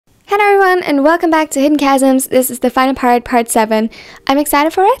Hello everyone and welcome back to Hidden Chasms. This is the final part, part 7. I'm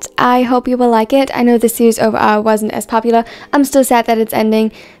excited for it. I hope you will like it. I know the series overall wasn't as popular. I'm still sad that it's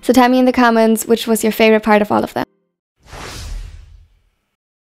ending. So tell me in the comments which was your favorite part of all of them.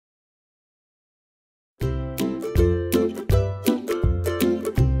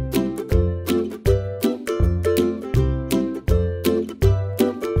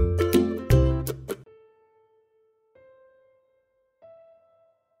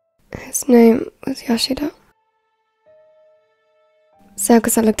 His name was Yoshida.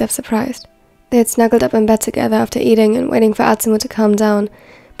 Sakusa looked up surprised. They had snuggled up in bed together after eating and waiting for Atsumu to calm down,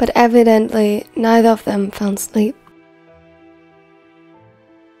 but evidently neither of them found sleep.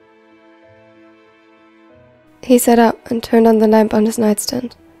 He sat up and turned on the lamp on his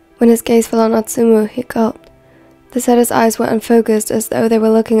nightstand. When his gaze fell on Atsumu, he gulped. The setter's eyes were unfocused, as though they were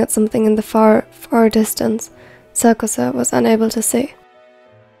looking at something in the far, far distance. Sakusa was unable to see.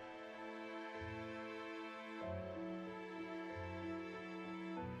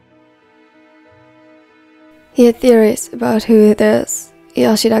 He had theories about who this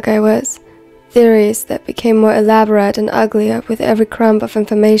Yoshida guy was, theories that became more elaborate and uglier with every crumb of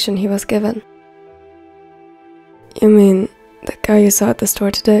information he was given. You mean the guy you saw at the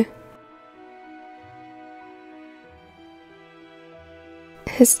store today?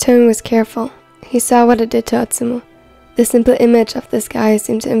 His tone was careful. He saw what it did to Atsumu. The simple image of this guy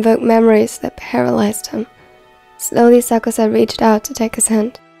seemed to invoke memories that paralyzed him. Slowly Sakusa reached out to take his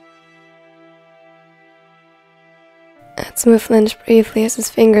hand. Atsumu flinched briefly as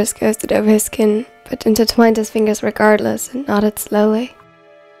his fingers coasted over his skin, but intertwined his fingers regardless and nodded slowly.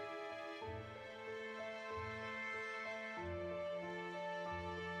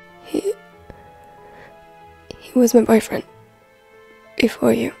 He was my boyfriend.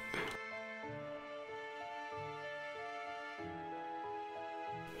 Before you.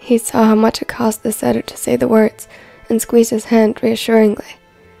 He saw how much it cost the setter to say the words, and squeezed his hand reassuringly.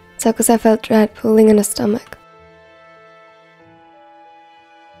 Sakusa felt dread pooling in his stomach.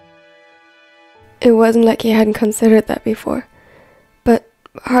 It wasn't like he hadn't considered that before, but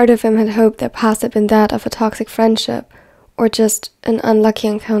part of him had hoped their past had been that of a toxic friendship, or just an unlucky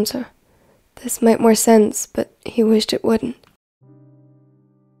encounter. This made more sense, but he wished it wouldn't.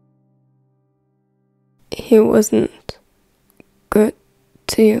 He wasn't good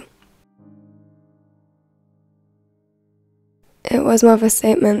to you. It was more of a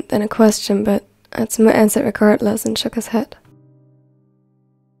statement than a question, but Atsumu answered regardless and shook his head.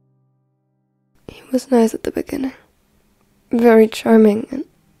 He was nice at the beginning, very charming, and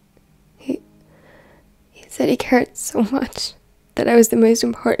he said he cared so much, that I was the most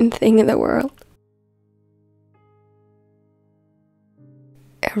important thing in the world.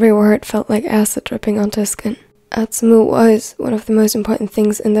 Every word felt like acid dripping onto his skin. Atsumu was one of the most important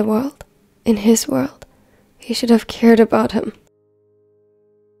things in the world, in his world. He should have cared about him.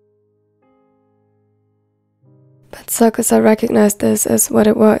 But Sakusa recognized this as what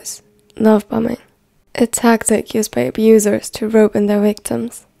it was. Love bombing. A tactic used by abusers to rope in their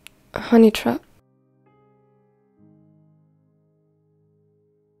victims. A honey trap.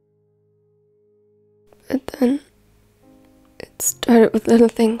 But then, it started with little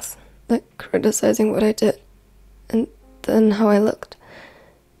things, like criticizing what I did, and then how I looked.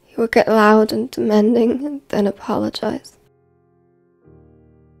 He would get loud and demanding, and then apologize.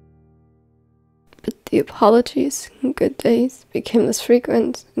 But the apologies and good days became less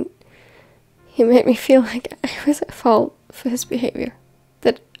frequent, and he made me feel like I was at fault for his behavior,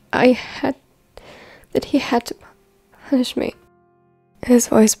 that he had to punish me. His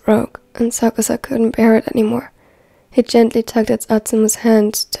voice broke, and Sakusa couldn't bear it anymore. He gently tugged at Atsumu's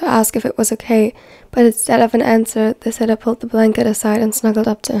hand to ask if it was okay, but instead of an answer, the setter pulled the blanket aside and snuggled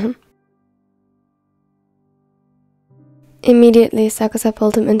up to him. Immediately, Sakusa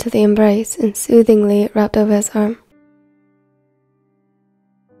pulled him into the embrace and soothingly wrapped over his arm.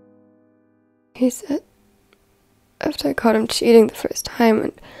 He said, after I caught him cheating the first time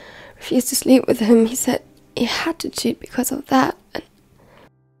and refused to sleep with him, he said he had to cheat because of that. And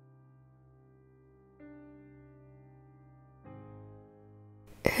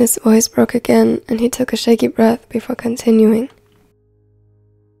his voice broke again, and he took a shaky breath before continuing.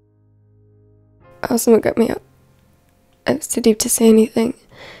 Atsumu got me up. I was too deep to say anything.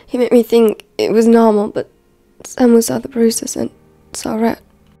 He made me think it was normal, but Samu saw the bruises and saw red.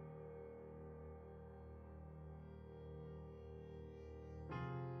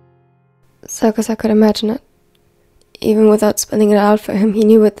 Sakusa could imagine it. Even without spelling it out for him, he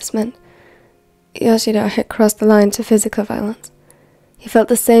knew what this meant. Yoshida had crossed the line to physical violence. He felt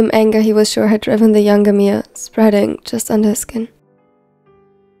the same anger he was sure had driven the younger Mia, spreading just under his skin.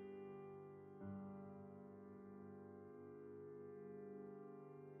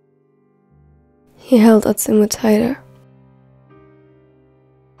 He held Atsumu tighter.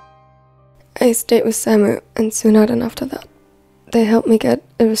 I stayed with Samu and Tsunaden after that. They helped me get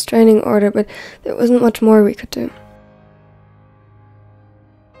a restraining order, but there wasn't much more we could do.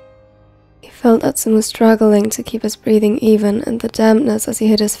 He felt Atsumu struggling to keep his breathing even and the dampness as he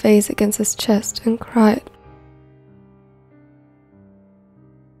hit his face against his chest and cried.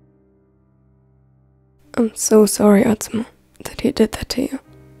 I'm so sorry, Atsumu, that he did that to you.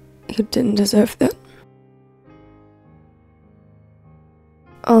 You didn't deserve that.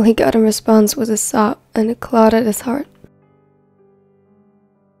 All he got in response was a sob, and it clawed at his heart.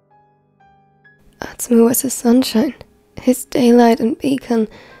 Atsumu was his sunshine, his daylight and beacon.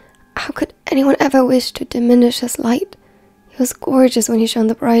 How could anyone ever wish to diminish his light? He was gorgeous when he shone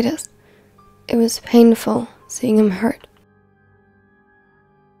the brightest. It was painful seeing him hurt.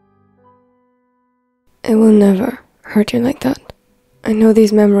 It will never hurt you like that. I know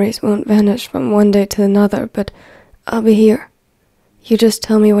these memories won't vanish from one day to another, but I'll be here. You just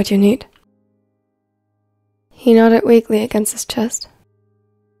tell me what you need. He nodded weakly against his chest.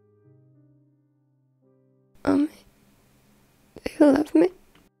 Do you love me?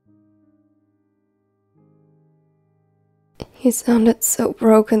 He sounded so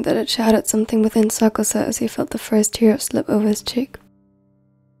broken that it shattered something within Sakusa as he felt the first tear slip over his cheek.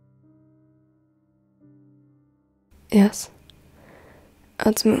 Yes.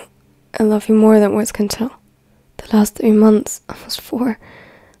 Atsumu, I love you more than words can tell. The last 3 months, almost 4,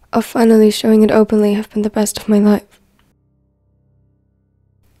 of finally showing it openly have been the best of my life.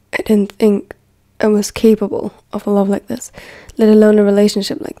 I didn't think I was capable of a love like this, let alone a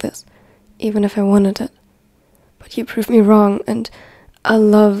relationship like this, even if I wanted it. But you proved me wrong, and I'll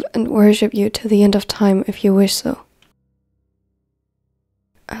love and worship you to the end of time if you wish so.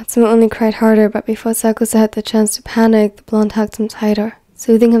 Atsumu only cried harder, but before Sakusa had the chance to panic, the blonde hugged him tighter,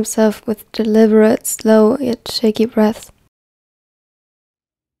 soothing himself with deliberate, slow, yet shaky breaths.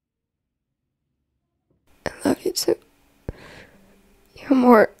 I love you too. You're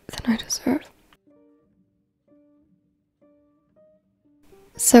more than I deserve.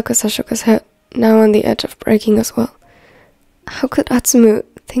 Sakusa shook his head, now on the edge of breaking as well. How could Atsumu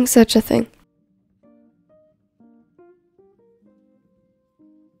think such a thing?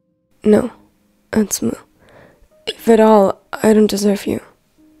 No, Atsumu. If at all, I don't deserve you.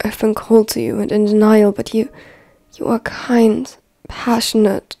 I've been cold to you and in denial, but you are kind,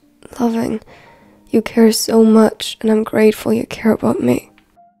 passionate, loving. You care so much, and I'm grateful you care about me.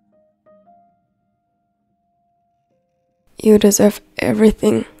 You deserve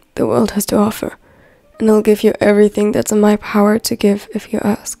everything the world has to offer, and I'll give you everything that's in my power to give if you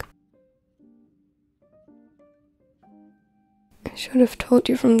ask. I should have told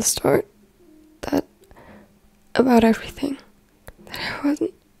you from the start that about everything, that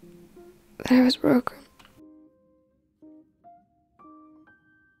I was broken.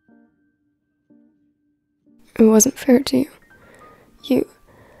 It wasn't fair to you.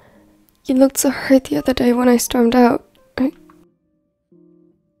 You looked so hurt the other day when I stormed out.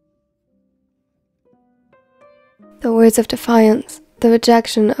 The words of defiance, the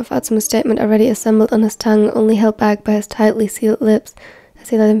rejection of Atsumu's statement already assembled on his tongue, only held back by his tightly sealed lips as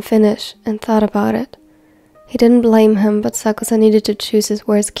he let him finish and thought about it. He didn't blame him, but Sakusa needed to choose his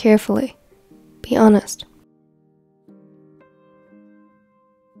words carefully. Be honest.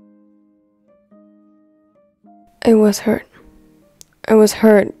 I was hurt. I was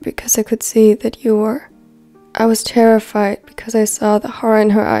hurt because I could see that you were. I was terrified because I saw the horror in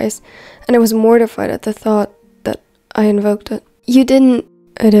her eyes, and I was mortified at the thought that I invoked it. You didn't.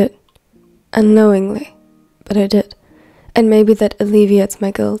 I did. Unknowingly. But I did. And maybe that alleviates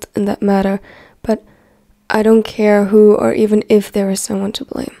my guilt in that matter, but I don't care who or even if there is someone to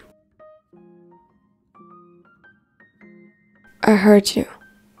blame. I hurt you,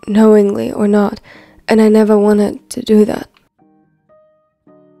 knowingly or not, and I never wanted to do that.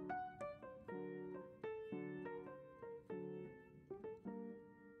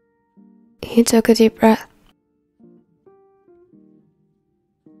 He took a deep breath.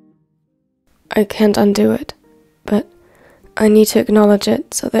 I can't undo it, but I need to acknowledge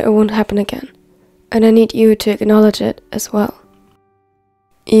it so that it won't happen again. And I need you to acknowledge it as well.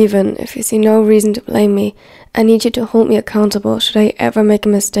 Even if you see no reason to blame me, I need you to hold me accountable should I ever make a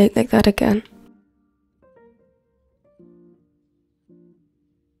mistake like that again.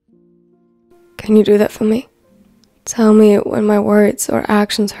 Can you do that for me? Tell me when my words or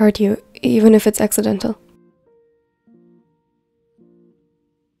actions hurt you, even if it's accidental.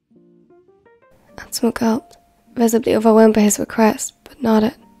 Atsumu gulped, visibly overwhelmed by his request, but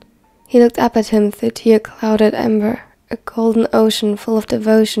nodded. He looked up at him through tear-clouded amber, a golden ocean full of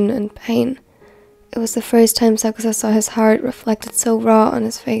devotion and pain. It was the first time Sakusa saw his heart reflected so raw on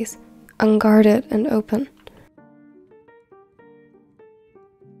his face, unguarded and open.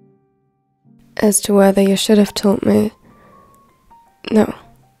 As to whether you should have told me, no,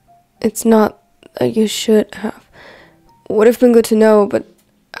 it's not that you should have. Would have been good to know, but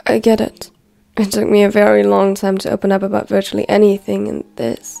I get it. It took me a very long time to open up about virtually anything in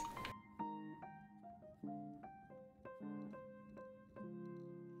this.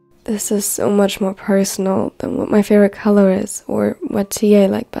 This is so much more personal than what my favorite color is or what tea I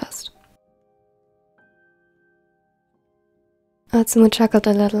like best. Atsumu chuckled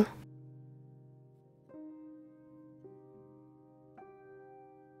a little.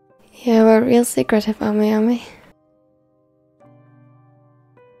 Yeah, we're real secretive, Ami.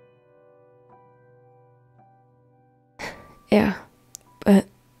 Yeah, but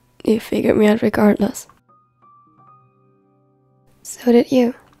you figured me out regardless. So did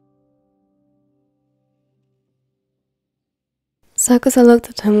you. Sakusa looked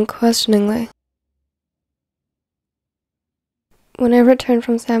at him questioningly. When I returned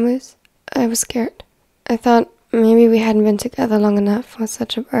from Samu's, I was scared. I thought maybe we hadn't been together long enough with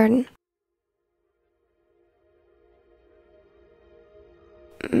such a burden.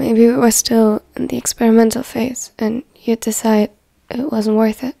 Maybe we were still in the experimental phase, and you'd decide it wasn't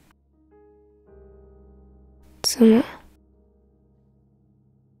worth it. Atsumu.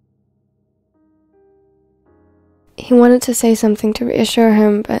 He wanted to say something to reassure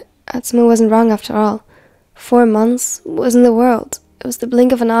him, but Atsumu wasn't wrong after all. 4 months wasn't the world. It was the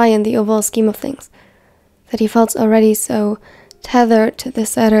blink of an eye in the overall scheme of things. That he felt already so tethered to the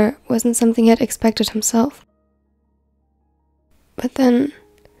setter wasn't something he had expected himself. But then,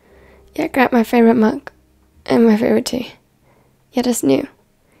 I grabbed my favorite mug and my favorite tea. I just knew.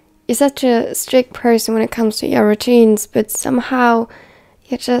 You're such a strict person when it comes to your routines, but somehow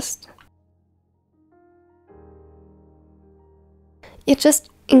you just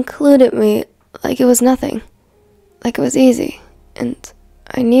included me like it was nothing, like it was easy, and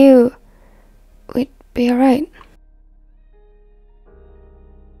I knew we'd be alright.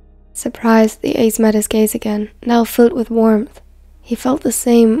 Surprised, the ace met his gaze again, now filled with warmth. He felt the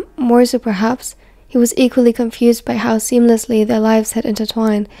same, more so perhaps. He was equally confused by how seamlessly their lives had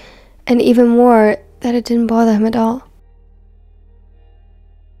intertwined, and even more that it didn't bother him at all.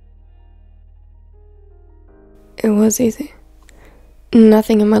 It was easy.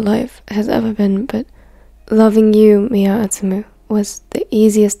 Nothing in my life has ever been, but loving you, Miya Atsumu, was the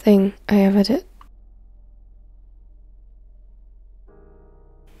easiest thing I ever did.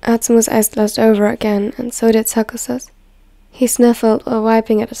 Atsumu's eyes glassed over again, and so did Sakusa's. He sniffled while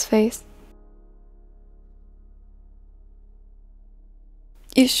wiping at his face.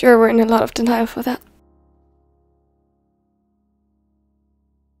 You sure were in a lot of denial for that.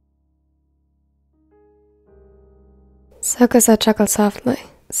 Sakusa chuckled softly,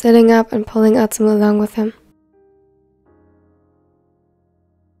 sitting up and pulling Atsumu along with him.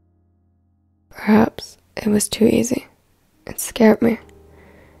 Perhaps it was too easy. It scared me.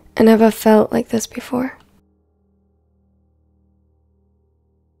 I never felt like this before.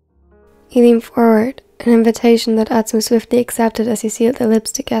 He leaned forward, an invitation that Atsumu swiftly accepted as he sealed their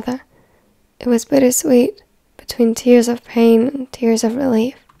lips together. It was bittersweet, between tears of pain and tears of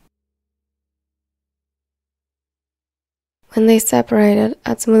relief. When they separated,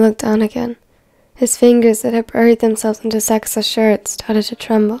 Atsumu looked down again. His fingers that had buried themselves into Sakusa's shirt started to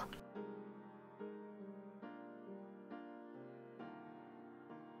tremble.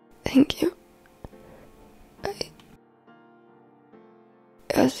 Thank you.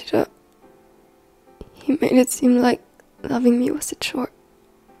 Yoshida, he made it seem like loving me was a chore.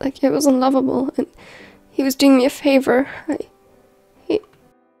 Like it was unlovable, and he was doing me a favor. You're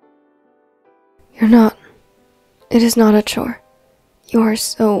not. It is not a chore. You are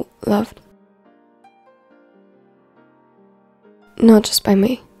so loved. Not just by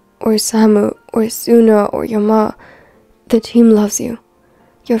me, or Samu, or Suna, or your ma. The team loves you.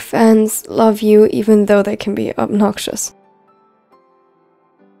 Your fans love you even though they can be obnoxious.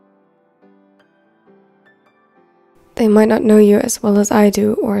 They might not know you as well as I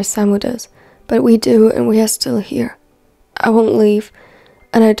do or as Samu does, but we do, and we are still here. I won't leave,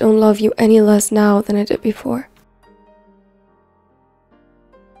 and I don't love you any less now than I did before.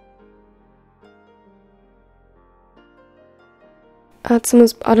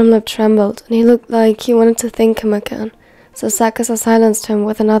 Atsumu's bottom lip trembled, and he looked like he wanted to thank him again, so Sakusa silenced him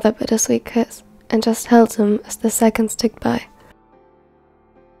with another bittersweet kiss, and just held him as the seconds ticked by.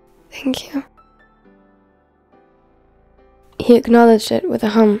 Thank you. He acknowledged it with a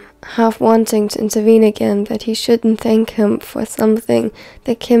hum, half wanting to intervene again that he shouldn't thank him for something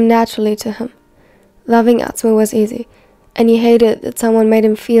that came naturally to him. Loving Atsumu was easy, and he hated that someone made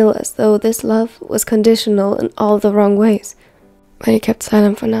him feel as though this love was conditional in all the wrong ways. But he kept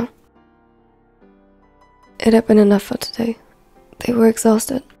silent for now. It had been enough for today. They were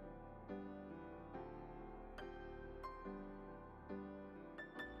exhausted.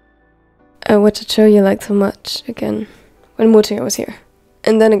 I watched a show you liked so much again when Motoya was here,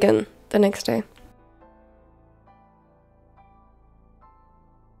 and then again the next day.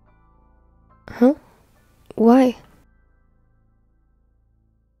 Huh? Why?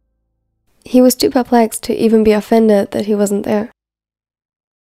 He was too perplexed to even be offended that he wasn't there.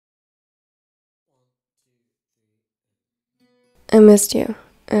 I missed you,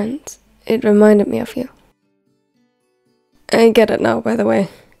 and it reminded me of you. I get it now, by the way.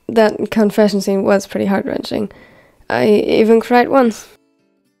 That confession scene was pretty heart-wrenching. I even cried once.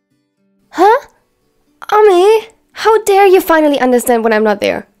 Huh? Ami, how dare you finally understand when I'm not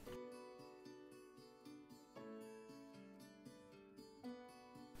there?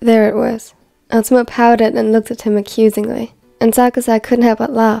 There it was. Atsumu pouted and looked at him accusingly, and Sakusa couldn't help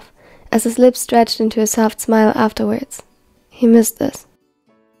but laugh, as his lips stretched into a soft smile afterwards. He missed this.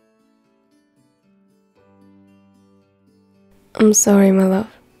 I'm sorry, my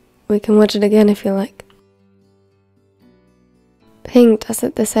love. We can watch it again if you like. Pink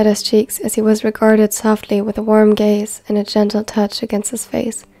dusted the setter's cheeks as he was regarded softly with a warm gaze and a gentle touch against his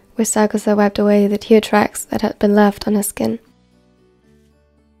face, where Sakusa wiped away the tear tracks that had been left on his skin.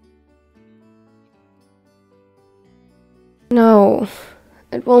 No,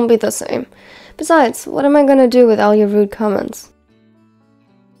 it won't be the same. Besides, what am I gonna do with all your rude comments?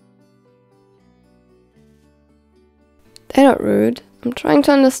 They're not rude. I'm trying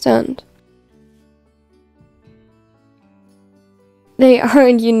to understand. They are,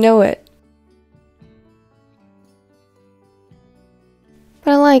 and you know it.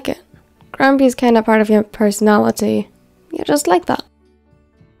 But I like it. Grumpy is kinda part of your personality. You're just like that.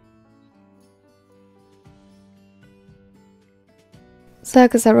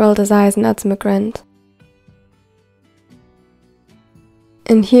 Sakusa rolled his eyes and Atsumu grinned.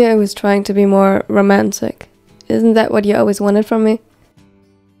 And here I was trying to be more romantic. Isn't that what you always wanted from me?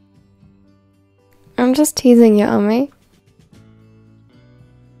 I'm just teasing you, Ami.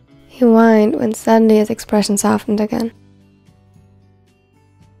 He whined when suddenly his expression softened again.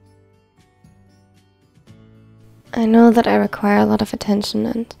 I know that I require a lot of attention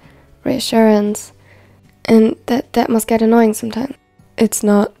and reassurance, and that must get annoying sometimes. It's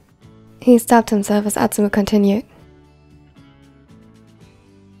not. He stopped himself as Atsumu continued.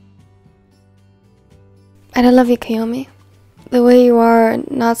 But I love you, Kiyomi. The way you are,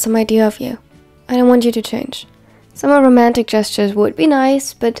 and not some idea of you. I don't want you to change. Some more romantic gestures would be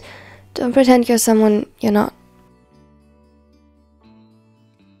nice, but don't pretend you're someone you're not.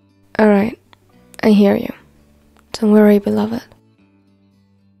 Alright, I hear you. Don't worry, beloved.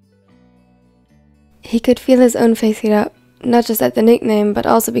 He could feel his own face heat up, not just at the nickname, but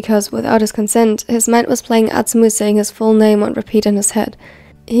also because, without his consent, his mind was playing Atsumu saying his full name on repeat in his head.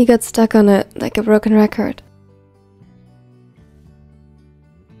 He got stuck on it like a broken record.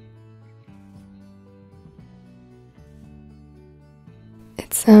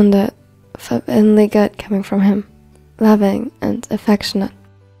 It sounded forbiddenly good coming from him, loving and affectionate.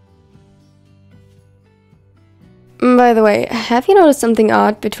 By the way, have you noticed something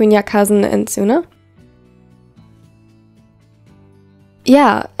odd between your cousin and Suna?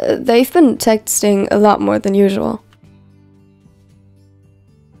 Yeah, they've been texting a lot more than usual.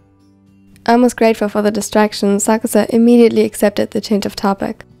 Almost grateful for the distraction, Sakusa immediately accepted the change of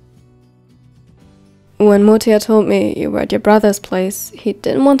topic. When Motoya told me you were at your brother's place, he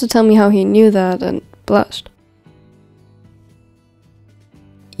didn't want to tell me how he knew that and blushed.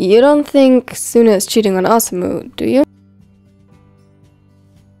 You don't think Suna is cheating on Atsumu, do you?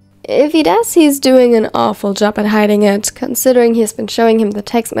 If he does, he's doing an awful job at hiding it, considering he's been showing him the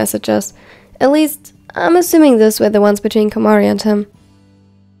text messages. At least, I'm assuming those were the ones between Komari and him.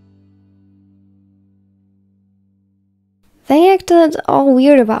 They acted all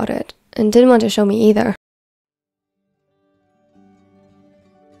weird about it, and didn't want to show me either.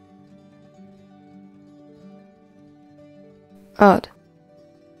 Odd.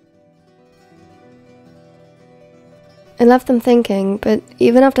 I left them thinking, but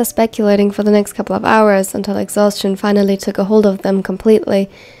even after speculating for the next couple of hours until exhaustion finally took a hold of them completely,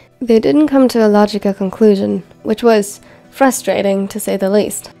 they didn't come to a logical conclusion, which was frustrating to say the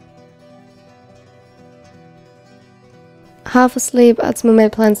least. Half asleep, Atsumu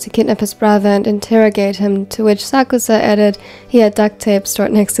made plans to kidnap his brother and interrogate him, to which Sakusa added he had duct tape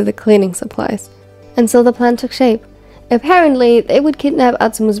stored next to the cleaning supplies. And so the plan took shape. Apparently, they would kidnap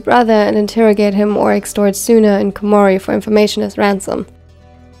Atsumu's brother and interrogate him or extort Suna and Komori for information as ransom.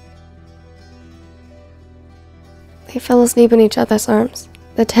 They fell asleep in each other's arms.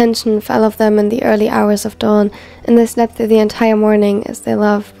 The tension fell off them in the early hours of dawn, and they slept through the entire morning as their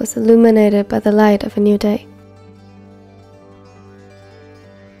love was illuminated by the light of a new day.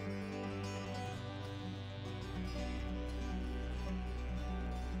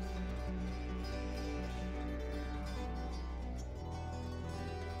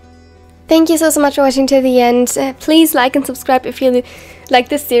 Thank you so much for watching to the end. Please like and subscribe if you like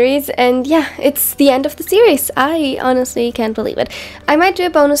this series. And yeah, it's the end of the series. I honestly can't believe it. I might do a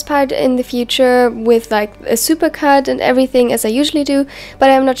bonus part in the future with like a supercut and everything as I usually do, but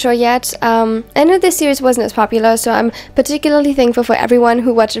I'm not sure yet. I know this series wasn't as popular, so I'm particularly thankful for everyone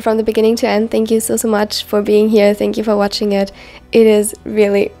who watched it from the beginning to end. Thank you so much for being here. Thank you for watching it. It is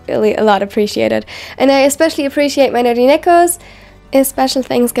really, really a lot appreciated. And I especially appreciate my nerdy neckos. A special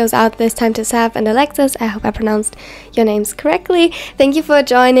thanks goes out this time to Sav and Alexis. I hope I pronounced your names correctly. Thank you for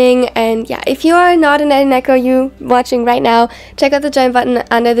joining, and yeah, if you are not an Neko, you watching right now, check out the join button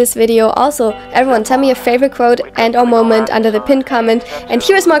under this video. Also, everyone, tell me your favorite quote and or moment under the pinned comment, and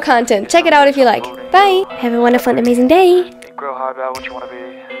here's more content. Check it out if you like. Bye! Have a wonderful and amazing day! Grow hard about what you want to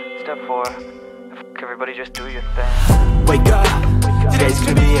be. Step 4. Everybody just do your thing. Wake up, today's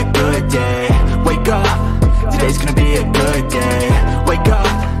gonna be a good day. Wake up, today's gonna be a good day. Wake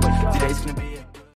up, today's gonna be